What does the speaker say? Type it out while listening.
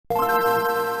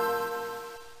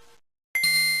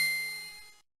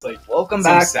welcome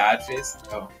Some back. sad face.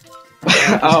 Oh.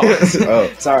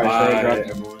 Oh, sorry. Hi,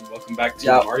 everyone. Welcome back to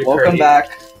Yeah, Mario welcome Kart 8. back.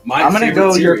 My I'm gonna favorite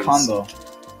go your series. combo.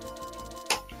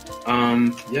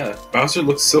 Yeah. Bowser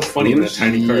looks so funny in that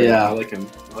tiny card. Yeah. I like him.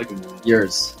 I like him a lot.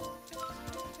 Yours.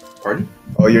 Pardon?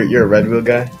 Oh, you're a red wheel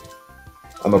guy?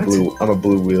 I'm a What?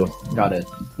 blue wheel. Got it.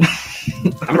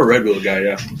 I'm a red wheel guy,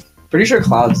 yeah. Pretty sure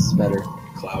Clouds is better.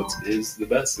 Clouds is the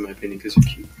best in my opinion because you're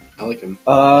cute. I like him.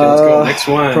 Okay, let's go. Next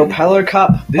one. Propeller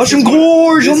Cup. This Mushroom is when-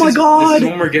 Gorge! this Oh my is- god! This is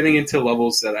when we're getting into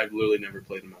levels that I've literally never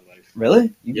played in my life.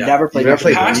 Really? You've Yeah. never played You've never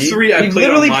Mushroom played Gorge? Past three, I We've played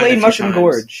literally online a played few Mushroom times.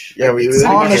 Gorge. Yeah, we It's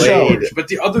on the show. Gorge, but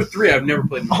the other three I've never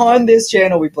played. On this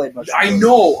channel, we played Mushroom I Gorge.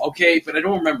 know, okay, but I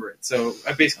don't remember it. So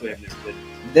I basically have never played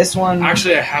it. This one.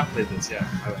 Actually, I have played this. Yeah.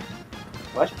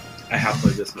 What? I have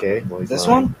played this. One. Okay, well, he's This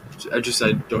lying. one? I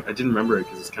didn't remember it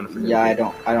because it's kind of forgettable. Yeah,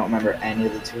 I don't remember any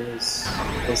of the tours,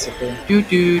 basically.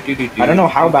 Do. I don't know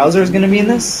how Bowser is gonna be in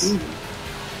this.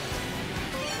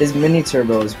 His mini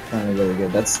turbo is apparently really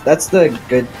good. That's the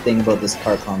good thing about this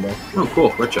car combo. Oh,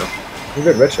 cool. Retro. You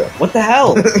got retro. What the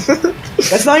hell?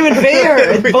 That's not even fair.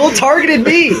 It both targeted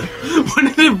me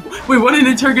What did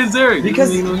it target Zerg?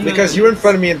 Because You were in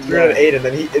front of me and threw it at Aiden,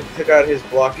 then it took out his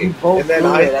blocking. We both And then threw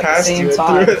I it at the passed same you and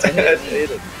time. threw it It at hit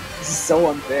me. Aiden. This is so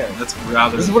unfair. That's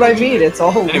rather. This is what I mean. It's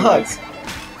all luck. Anyways.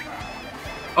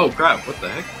 Oh crap! What the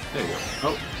heck? There you go.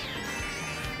 Oh.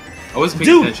 I wasn't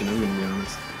paying attention. I'm gonna be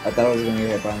honest. I thought I was gonna get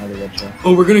hit by another red shell.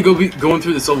 Oh, we're gonna going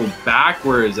through this level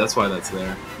backwards. That's why that's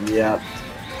there. Yep.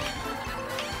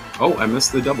 Oh, I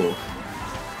missed the double.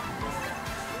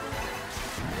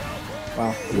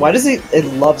 Wow. Why does it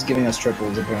loves giving us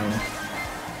triples apparently?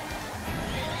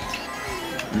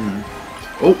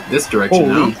 Oh, this direction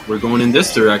Holy. now. We're going in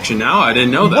this direction now. I didn't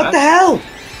know that. What the hell?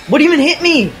 What even hit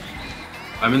me?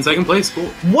 I'm in second place. Cool.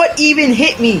 What even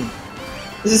hit me?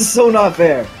 This is so not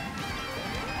fair.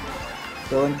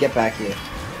 Dylan, get back here.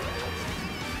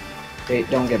 Wait,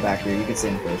 don't get back here. You can stay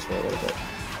in first for a little bit.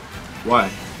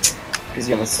 Why? Because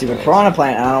you have a stupid piranha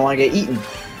plant and I don't want to get eaten.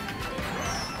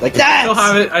 Like that! I still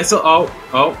have it. I still.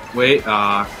 Oh, wait.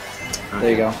 There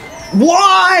you go.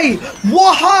 Why?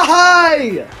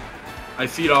 Why? I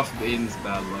feed off of Aiden's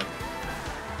bad luck.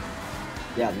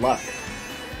 Yeah, luck.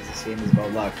 This game is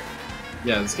about luck.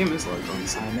 Yeah, this game is luck,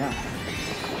 honestly. I know.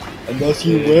 Unless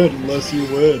you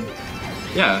win.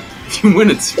 Yeah, if you win,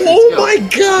 it's. Oh my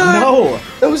god! No!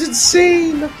 That was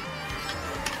insane! I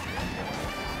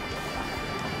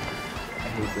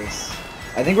hate this.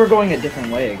 I think we're going a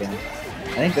different way again.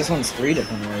 I think this one's 3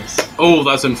 different ways. Oh,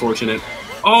 that's unfortunate.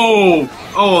 Oh,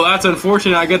 that's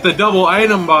unfortunate. I get the double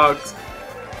item box.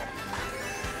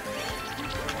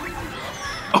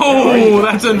 Oh,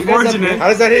 that's unfortunate. How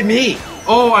does that hit me?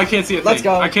 Oh, I can't see a thing. Let's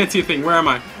go. I can't see a thing. Where am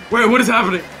I? Where? What is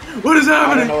happening? What is I don't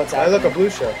happening? know what's I happening. look a blue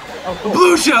shell. Oh, cool.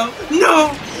 Blue shell. No.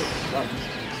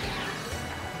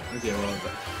 Okay, well.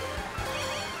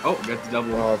 Oh, got the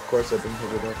double. Oh, of course I didn't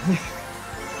pick it up.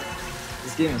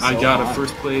 This game is so I got hot. a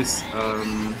first place.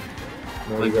 No,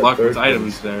 Like you got blocked with third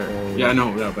items place. there. Oh, Yeah, I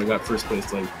know. Yeah, but I got first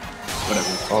place. Like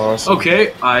whatever. Awesome.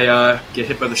 Okay, I get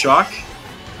hit by the shock.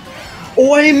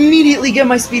 Oh, I immediately get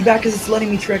my speed back because it's letting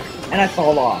me trick, and I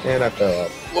fall off. And I fell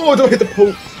off. Oh, don't hit the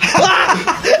poop.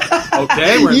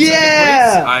 Okay, we're in Yeah!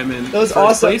 second place. I'm in That was first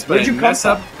awesome. place, but Where'd you I come mess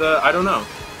from? up the. I don't know.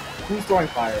 Who's throwing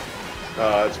fire?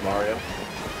 It's Mario.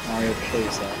 Mario, kill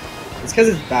yourself. It's because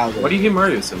it's Bowser. Why do you hate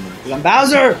Mario so much? 'Cause I'm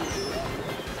Bowser!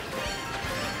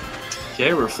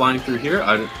 Okay, we're flying through here.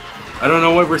 I don't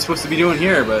know what we're supposed to be doing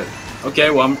here, but okay.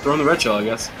 Well, I'm throwing the red shell, I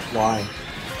guess. Why?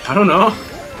 I don't know.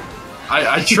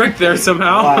 I tricked there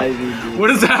somehow. Why do you do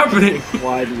What is happening?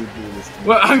 Why do you do this? to me?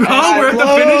 Well, I'm wrong. I We're at the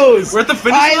lose! finish. We're at the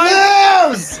finish line. I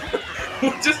lose!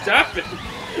 What just happened?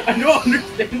 I don't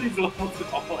understand these levels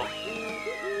at all.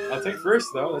 I'll take first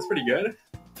though. That's pretty good.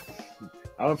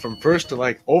 I went from first to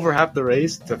like over half the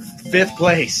race to 5th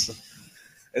place.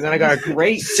 And then I got a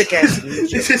great sick ass.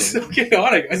 This is so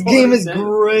chaotic. I This don't game is understand.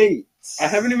 great. I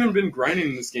haven't even been grinding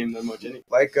in this game that much anyway.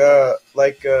 like that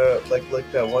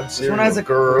one This cereal. one has a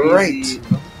great. crazy...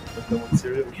 Like the one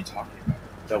cereal. What are you talking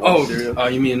That one about? cereal.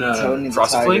 You mean Tony the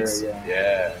Frosted Tiger, Flakes? yeah.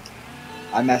 Yeah.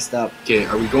 I messed up. Okay,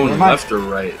 are we going Never mind. left or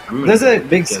right? I'm gonna There's a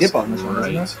big guess skip on this one,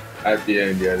 right. isn't At the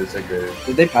end, yeah, there's like a.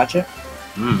 Did they patch it?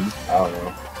 I don't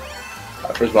know.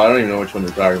 First of all, I don't even know which one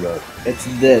they're talking about. It's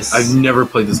this. I've never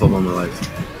played this level in my life.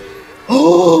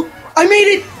 Oh! I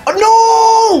made it!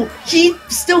 Oh, no! He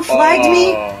still flagged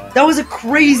me? That was a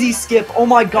crazy skip. Oh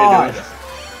my god.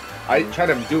 I tried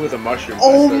to do it with a mushroom.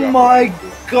 Oh my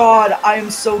god. I am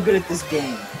so good at this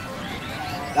game.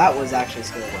 That was actually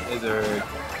scary.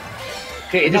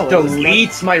 Okay, it No, just it was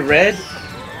deletes my red.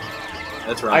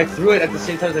 That's right. I threw it at the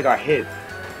same time as I got hit.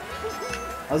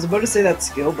 I was about to say that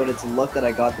skill, but it's luck that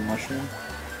I got the mushroom.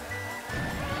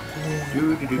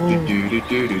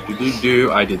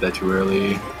 I did that too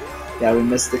early. Yeah, we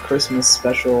missed the Christmas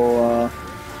special.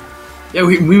 Yeah,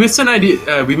 we missed an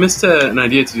idea. We missed an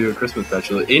idea to do a Christmas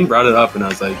special. Aiden brought it up, and I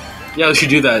was like, "Yeah, we should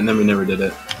do that," and then we never did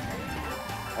it.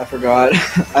 I forgot.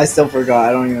 I still forgot.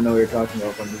 I don't even know what you're talking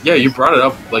about. Yeah, you brought it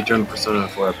up like during the Persona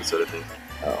 4 episode, I think.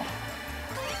 Oh.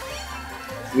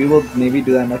 We will maybe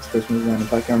do that next Christmas then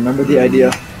if I can remember the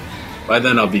idea. By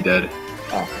then, I'll be dead.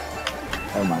 Oh,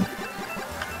 never mind.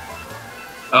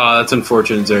 Oh, that's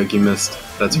unfortunate, Zarek. You missed.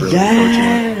 That's really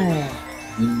unfortunate.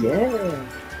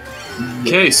 Yeah.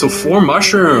 Okay, so 4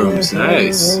 mushrooms.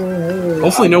 Nice.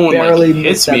 Hopefully, no one like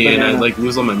hits me and I like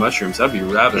lose all my mushrooms. That'd be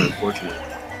rather unfortunate.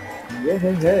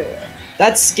 Yeah.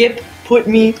 That skip put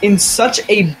me in such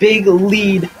a big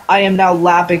lead. I am now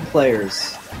lapping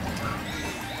players.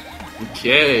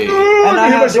 Okay. And I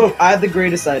have the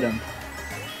greatest item.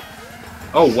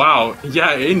 Oh wow.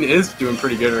 Yeah, Aiden is doing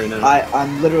pretty good right now.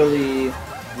 I'm literally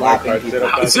lapping people.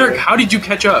 Zarek, how did you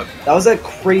catch up? That was a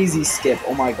crazy skip.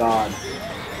 Oh my god.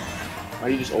 Why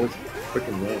do you just always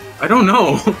freaking win? I don't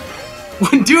know.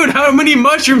 Dude, how many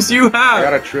mushrooms do you have? I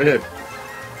got a trip.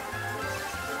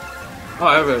 Oh,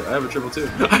 I have a triple too.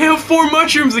 I have 4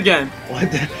 mushrooms again. What?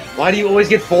 Why do you always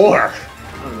get 4? I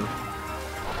don't know.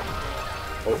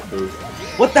 Oh, boo.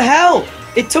 What the hell?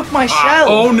 It took my shell.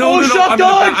 Oh no, no, shock no!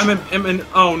 dodge! I'm in.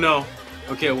 Oh no.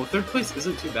 Okay, well, 3rd place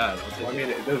isn't too bad. I'll take Well, I it. mean,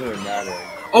 it doesn't matter.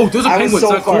 Oh, those are I was penguins, so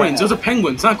not far coins. ahead. Those are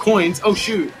penguins, not coins. Oh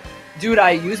shoot! Dude,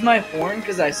 I used my horn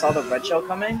because I saw the red shell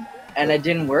coming, and it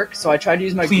didn't work, so I tried to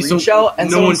use my Please green don't. shell, and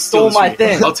No someone one stole steals my me.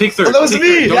 thing. I'll take 3rd. Oh, that was Take me!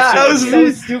 3rd. Don't Yeah, steal that it. was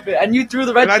so stupid. And you threw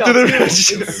the red And I shell, threw the too. red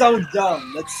shell. It's so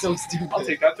dumb. That's so stupid. I'll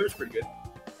take that. 3rd's pretty good.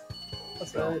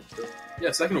 That's right. Yeah,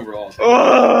 2nd overall.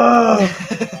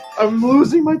 I'm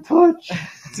losing my touch.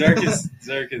 Zarek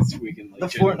is tweaking. Like, The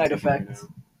genuine Fortnite tweaking effect. right now.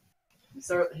 You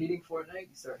start hating Fortnite,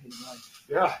 you start hating life.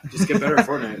 Yeah. Just get better at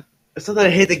Fortnite. It's not that I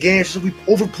hate the game, it's just we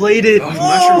overplayed it. Oh,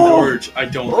 Mushroom Gorge. I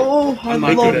don't like. Oh, I I'm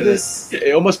not love good at this.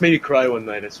 It almost made me cry one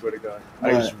night, I swear to God. I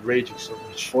What? was raging so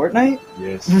much. Fortnite?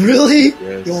 Yes. Really?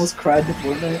 Yes. You almost cried to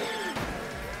Fortnite?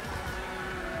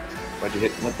 Why'd you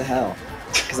hit? What the hell?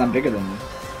 Because I'm bigger than you.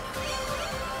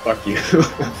 Fuck you.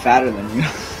 I'm fatter than you.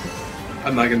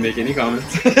 I'm not gonna make any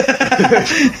comments.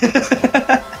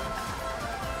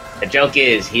 The joke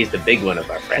is, he's the big one of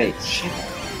our Hey, friends. shit.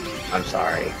 I'm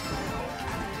sorry.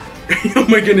 Oh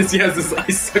my goodness, he has this. I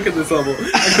suck at this level.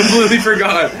 I completely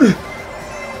forgot.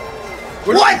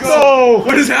 What? No!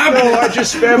 What is happening? No, I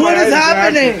just spammed What my is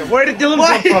happening? accident. Where did Dylan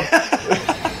What? come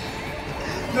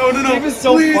from? No. It was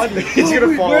so Please. funny. He's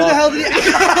gonna fall Where the off. hell did he...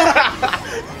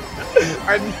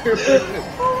 I knew it.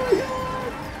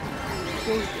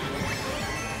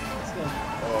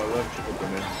 Oh, I love triple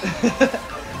banana.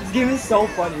 This game is so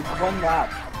funny. It's one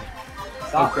lap.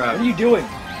 Stop. Oh, crap. What are you doing?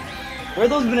 Where are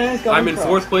those bananas coming I'm in from?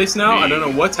 4th place now. I don't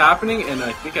know what's happening, and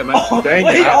I think I might. Oh, Dang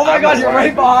wait, it, oh my I'm god, you're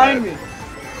right alive. behind me.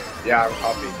 Yeah, I'm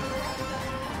hopping.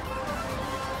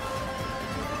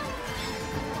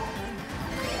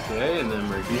 Okay, and then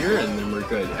we're here, and then we're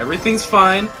good. Everything's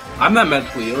fine. I'm not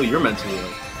mentally ill. You're mentally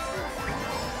ill.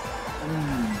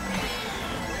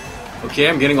 Okay,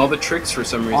 I'm getting all the tricks for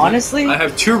some reason. Honestly, I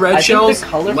have 2 red I think shells. the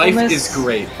Life colorfulness is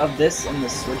great. of this and the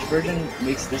Switch version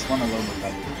makes this one a little bit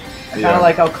better. I kind Yeah. of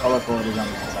like how colorful it is on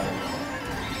the outside.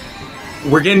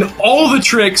 We're getting all the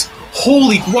tricks.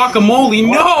 Holy guacamole!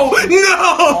 No!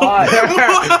 Why?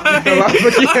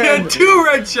 I had 2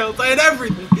 red shells. I had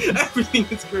everything. Everything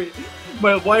is great.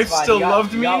 My wife Fine, still you got-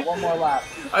 loved you me. got one more lap.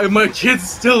 My kids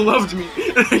still loved me.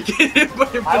 And I get hit by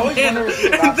a I always banana. wonder if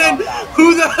you And then, got that.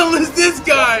 who the hell is this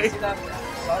guy? See that?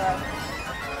 Saw that?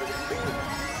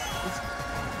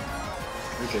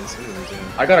 Okay, so anyways,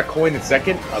 yeah. I got a coin in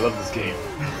 2nd. I love this game.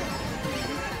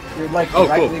 You're like Oh, cool,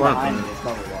 directly fun, behind fun. me. It's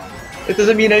probably why. It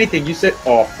doesn't mean anything. You said,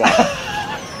 oh, fuck.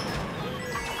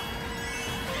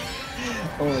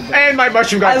 Oh my god. And my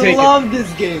mushroom got I taken. love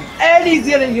this game. And he's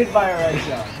getting hit by a red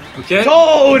shell. Okay.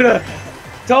 Toad!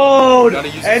 Toad! Gotta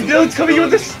use And some Dylan's coming in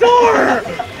with the star!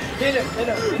 Hit him, hit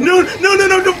him. No,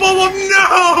 don't fall off. No!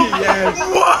 Yes.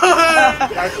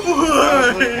 What?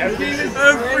 What? Everything is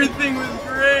Everything was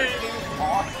great.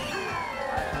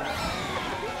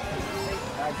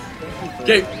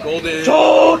 Okay, golden.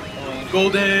 Toad!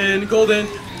 Golden.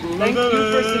 Thank you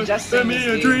for suggesting Send me this a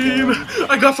game, dream. Toad.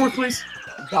 I got 4th place.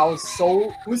 That was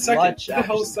so Who's second? much. Who the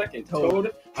hell is action. second? Toad.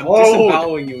 Toad. I'm Toad.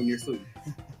 disembowling you in your sleep.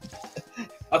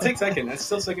 I'll take 2nd. That's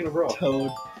still 2nd overall.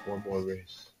 Toad. One more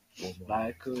race. One more.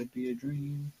 Life could be a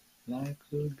dream. Life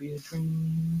could be a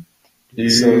dream.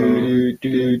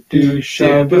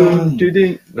 Shaboom,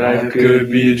 do, Life could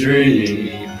be a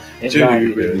dream. It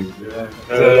died.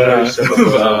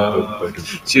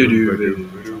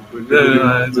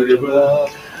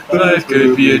 Life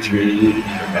could be a dream.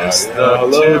 Messed up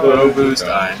turbo boost.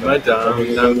 I'm a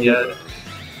dumb yet.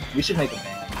 We should make a band.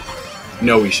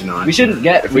 No, we should not. We should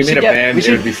get. If we made a band, it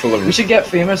would be full of. We should get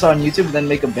famous on YouTube and then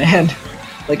make a band.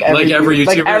 Like every YouTuber.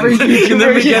 Like every YouTuber. And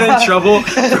then we get in trouble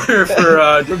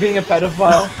for being a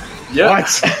pedophile. Yeah.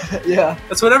 What? Yeah.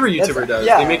 That's what every YouTuber does.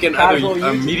 Yeah, they make either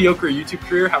a mediocre YouTube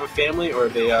career, have a family, or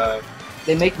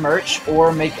they make merch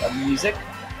or make music.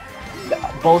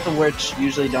 Both of which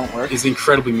usually don't work. Is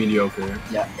incredibly mediocre.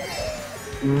 Yeah.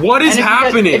 What is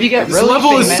happening? If you get this really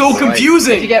level famous, is so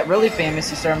confusing. If you get really famous,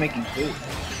 you start making food,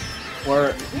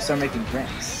 or you start making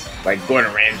drinks. Like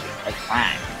Gordon Ramsay. Like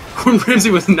fine. Gordon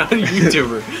Ramsay was not a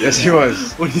YouTuber. Yes, he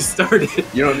was. When he started.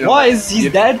 You don't know. Why is he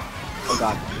dead? Oh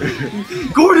god.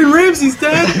 Gordon Ramsay's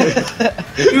dead.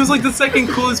 He was like the second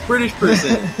coolest British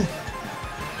person.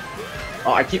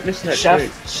 Oh, I keep missing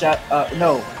that.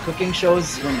 No, cooking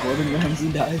shows when Gordon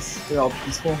Ramsay dies. They're all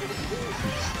peaceful.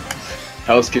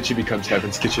 Hell's Kitchen becomes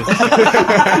Heaven's Kitchen. No.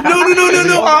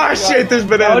 Oh shit, there's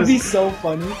bananas. That would be so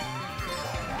funny.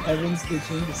 Heaven's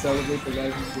Kitchen to celebrate the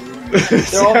life of Gordon Ramsay.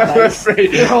 They're all nice.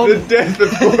 They're all... The death of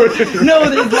Gordon. No,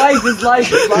 his life.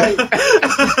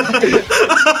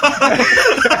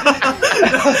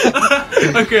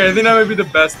 Okay, I think that might be the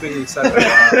best thing we've said.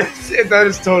 That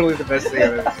is totally the best thing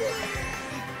I've ever said.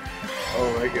 Oh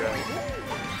my god.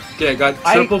 Okay, I got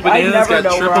triple bananas, got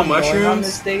triple mushrooms. On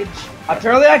this stage.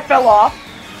 Apparently I fell off.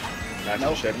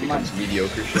 Master Chef becomes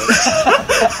mediocre chef.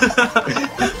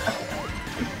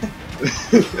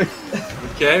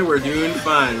 Okay, we're doing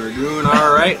fine. We're doing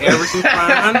alright. Everything's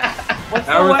fine.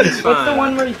 What's the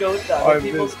one where he goes to other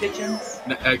people's kitchens?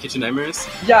 Kitchen Nightmares?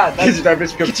 Yeah, that's Kitchen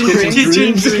Nightmares becomes Kitchen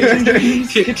Dreams.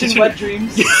 Kitchen Kitchen Wet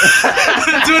Dreams.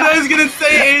 That's what I was gonna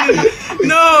say, Aiden!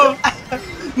 No!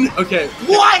 Okay.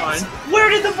 What? Fine. Where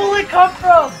did the bullet come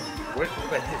from? What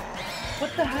the heck?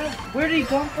 What the heck? Where did he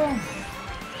come from?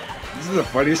 This is the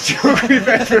funniest joke we've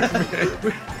ever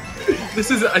made.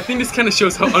 I think this kind of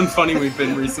shows how unfunny we've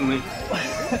been recently.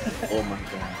 Oh my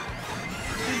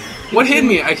god. What hit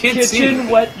me? I can't see. Kitchen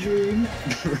Wet Dream.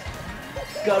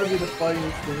 Gotta be the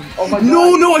funniest thing. Oh my god.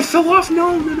 No, I fell off. No.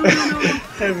 I'm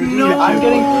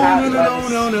getting cracked.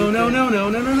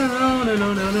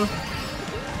 No.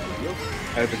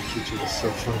 Heaven Kitchen is so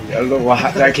funny. I don't know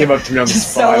why that came up to me on the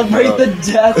Just spot. celebrate the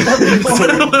death of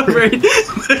Celebrate the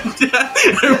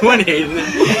death. Everyone hated him.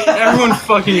 Everyone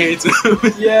fucking hates him.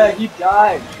 Yeah, he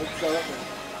died. Let's celebrate.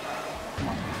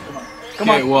 Come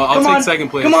on. Okay, well, I'll take second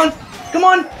place. Come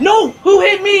on! No! Who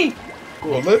hit me?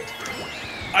 What?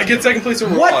 I get second place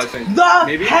overall, What I think.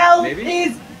 the hell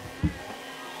is...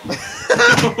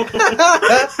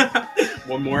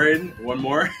 One more, Aiden. One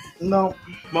more. No.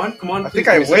 Come on. I think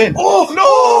I win. Oh,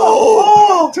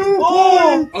 no! 2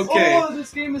 points! Okay. Oh,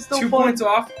 this game is still 2 fun. points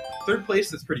off. Third place,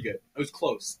 that's pretty good. It was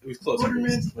close.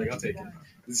 Like, I'll take it.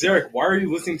 Zarek, why are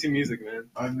you listening to music, man?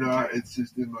 I'm not. It's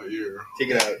just in my ear.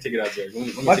 Take it out, Zarek. Let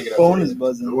me My take it out. phone is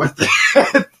buzzing. What the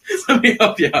heck? Let me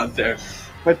help you out there.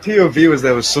 My POV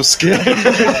was so scared.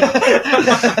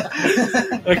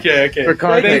 Okay. For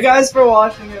Thank you guys for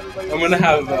watching, everybody. I'm gonna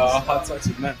have hot sex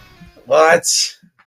with men. What?